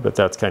sell, but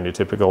that's kind of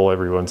typical.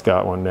 Everyone's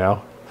got one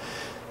now.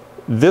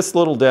 This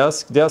little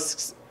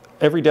desks,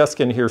 every desk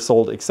in here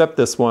sold except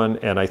this one,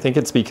 and I think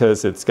it's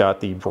because it's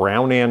got the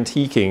brown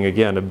antiquing,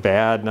 again, a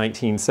bad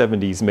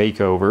 1970s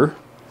makeover.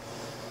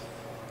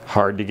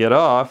 Hard to get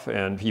off,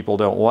 and people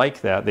don't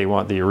like that. They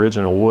want the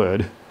original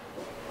wood.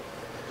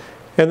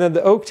 And then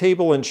the oak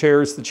table and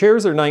chairs. The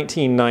chairs are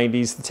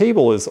 1990s. The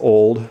table is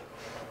old.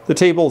 The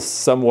table's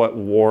somewhat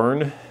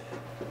worn,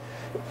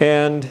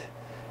 and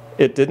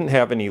it didn't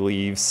have any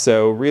leaves,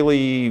 so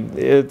really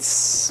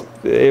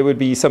it would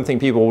be something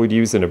people would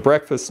use in a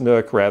breakfast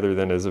nook rather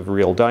than as a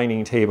real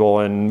dining table,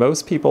 and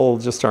most people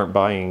just aren't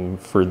buying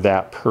for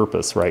that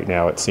purpose right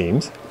now, it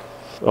seems.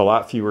 A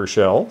lot fewer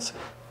shelves,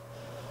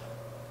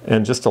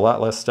 and just a lot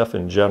less stuff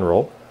in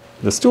general.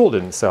 The stool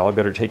didn't sell. I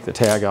better take the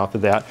tag off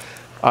of that.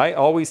 I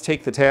always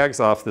take the tags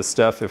off this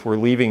stuff if we're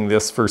leaving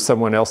this for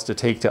someone else to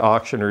take to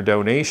auction or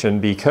donation,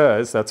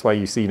 because that's why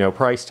you see no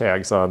price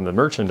tags on the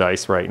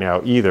merchandise right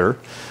now either.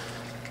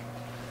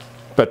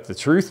 But the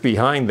truth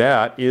behind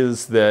that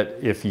is that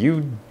if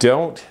you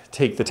don't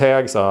take the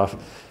tags off,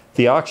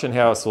 the auction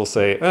house will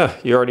say,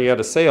 you already had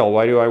a sale,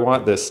 why do I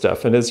want this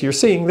stuff? And as you're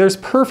seeing, there's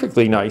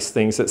perfectly nice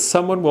things that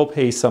someone will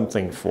pay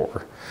something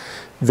for.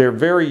 They're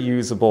very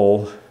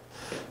usable.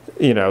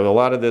 You know, a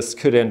lot of this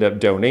could end up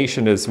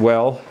donation as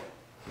well.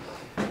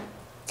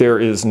 There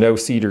is no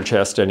cedar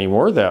chest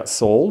anymore. That's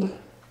sold.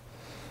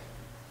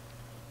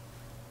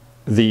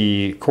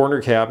 The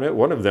corner cabinet,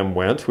 one of them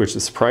went, which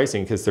is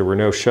surprising because there were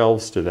no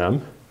shelves to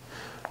them.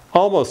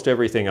 Almost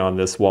everything on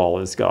this wall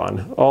is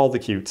gone. All the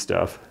cute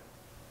stuff,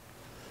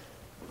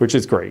 which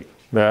is great.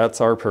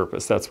 That's our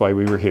purpose. That's why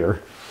we were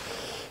here.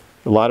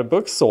 A lot of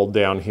books sold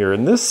down here.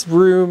 In this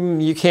room,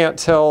 you can't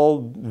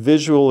tell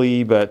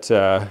visually, but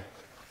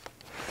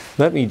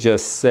let me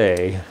just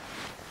say,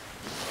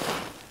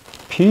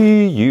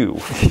 PU.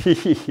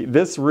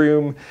 This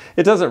room,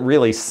 it doesn't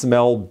really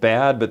smell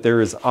bad, but there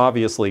is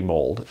obviously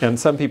mold. And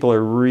some people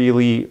are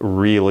really,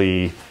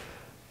 really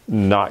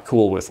not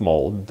cool with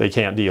mold. They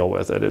can't deal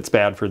with it. It's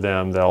bad for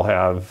them. They'll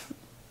have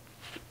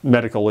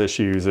medical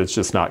issues. It's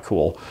just not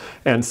cool.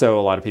 And so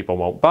a lot of people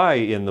won't buy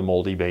in the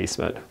moldy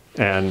basement.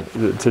 And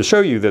to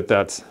show you that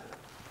that's,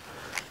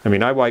 I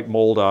mean, I wipe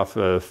mold off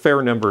a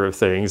fair number of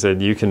things,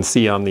 and you can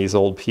see on these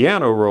old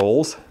piano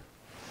rolls,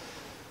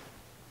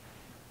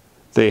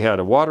 they had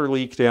a water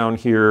leak down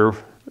here.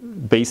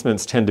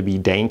 Basements tend to be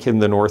dank in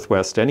the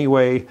Northwest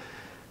anyway.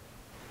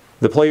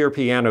 The player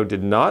piano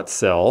did not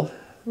sell,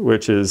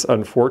 which is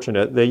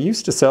unfortunate. They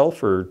used to sell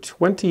for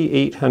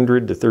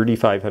 $2,800 to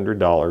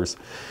 $3,500.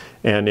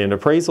 And in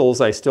appraisals,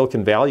 I still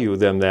can value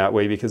them that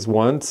way because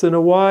once in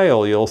a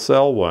while you'll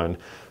sell one,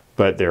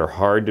 but they're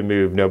hard to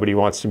move. Nobody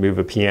wants to move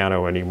a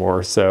piano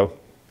anymore, so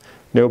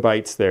no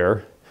bites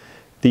there.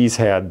 These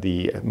had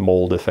the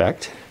mold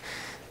effect.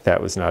 That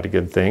was not a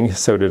good thing.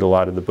 So did a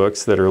lot of the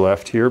books that are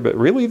left here, but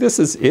really this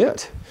is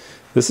it.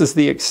 This is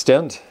the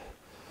extent.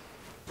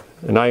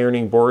 An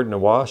ironing board and a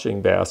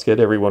washing basket.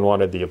 Everyone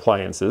wanted the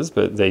appliances,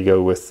 but they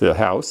go with the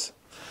house,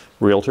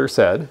 realtor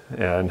said,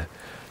 and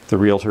the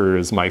realtor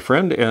is my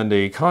friend and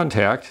a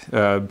contact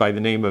by the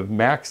name of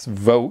Max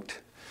Vogt,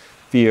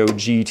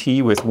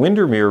 V-O-G-T, with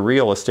Windermere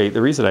Real Estate.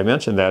 The reason I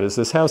mention that is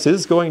this house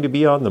is going to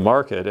be on the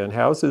market, and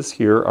houses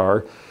here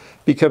are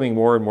becoming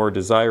more and more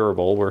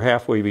desirable. We're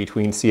halfway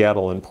between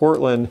Seattle and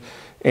Portland,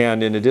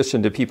 and in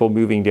addition to people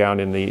moving down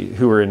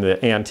who are in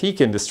the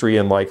antique industry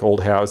and like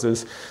old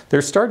houses,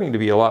 there's starting to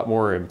be a lot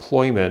more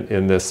employment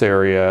in this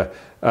area.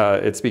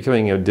 It's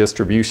becoming a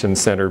distribution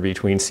center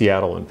between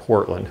Seattle and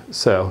Portland.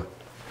 So,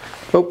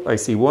 oh, I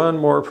see one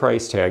more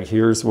price tag.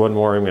 Here's one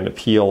more I'm going to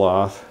peel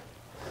off.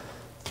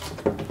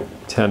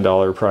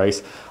 $10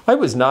 price. I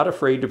was not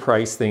afraid to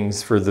price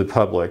things for the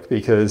public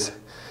because,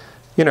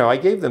 you know, I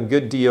gave them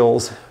good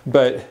deals,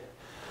 but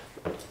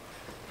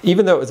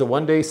even though it was a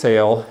one-day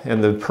sale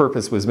and the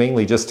purpose was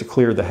mainly just to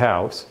clear the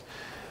house,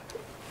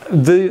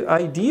 the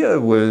idea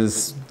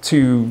was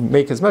to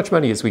make as much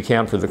money as we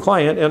can for the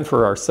client and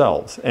for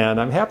ourselves. And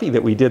I'm happy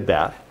that we did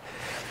that.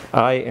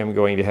 I am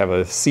going to have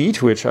a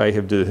seat, which I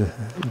have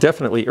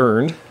definitely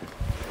earned,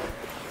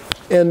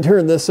 and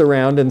turn this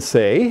around and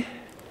say,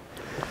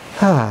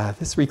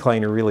 this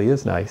recliner really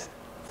is nice.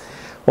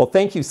 Well,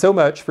 thank you so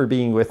much for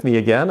being with me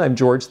again. I'm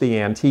George the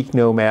Antique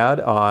Nomad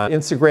on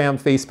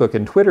Instagram, Facebook,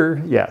 and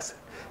Twitter, yes,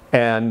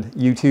 and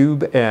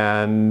YouTube,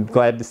 and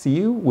glad to see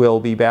you. We'll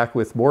be back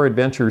with more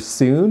adventures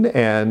soon,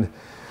 and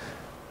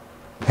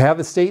have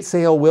estate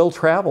sale will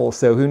travel,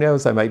 so who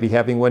knows, I might be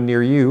having one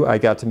near you. I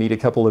got to meet a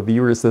couple of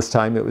viewers this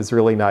time. It was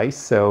really nice,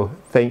 so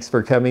thanks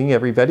for coming,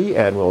 everybody,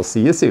 and we'll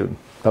see you soon.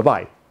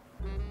 Bye-bye.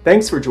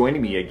 Thanks for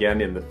joining me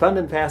again in the fun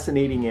and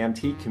fascinating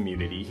antique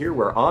community, here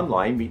where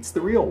online meets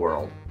the real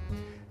world.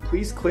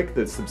 Please click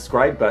the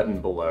subscribe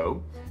button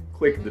below,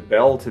 click the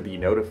bell to be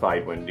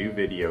notified when new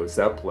videos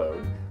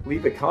upload,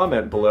 leave a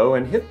comment below,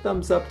 and hit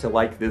thumbs up to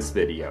like this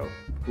video.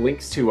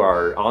 Links to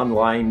our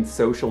online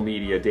social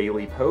media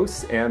daily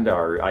posts and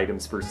our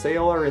items for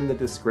sale are in the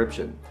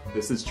description.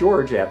 This is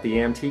George at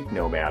the Antique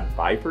Nomad.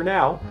 Bye for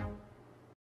now.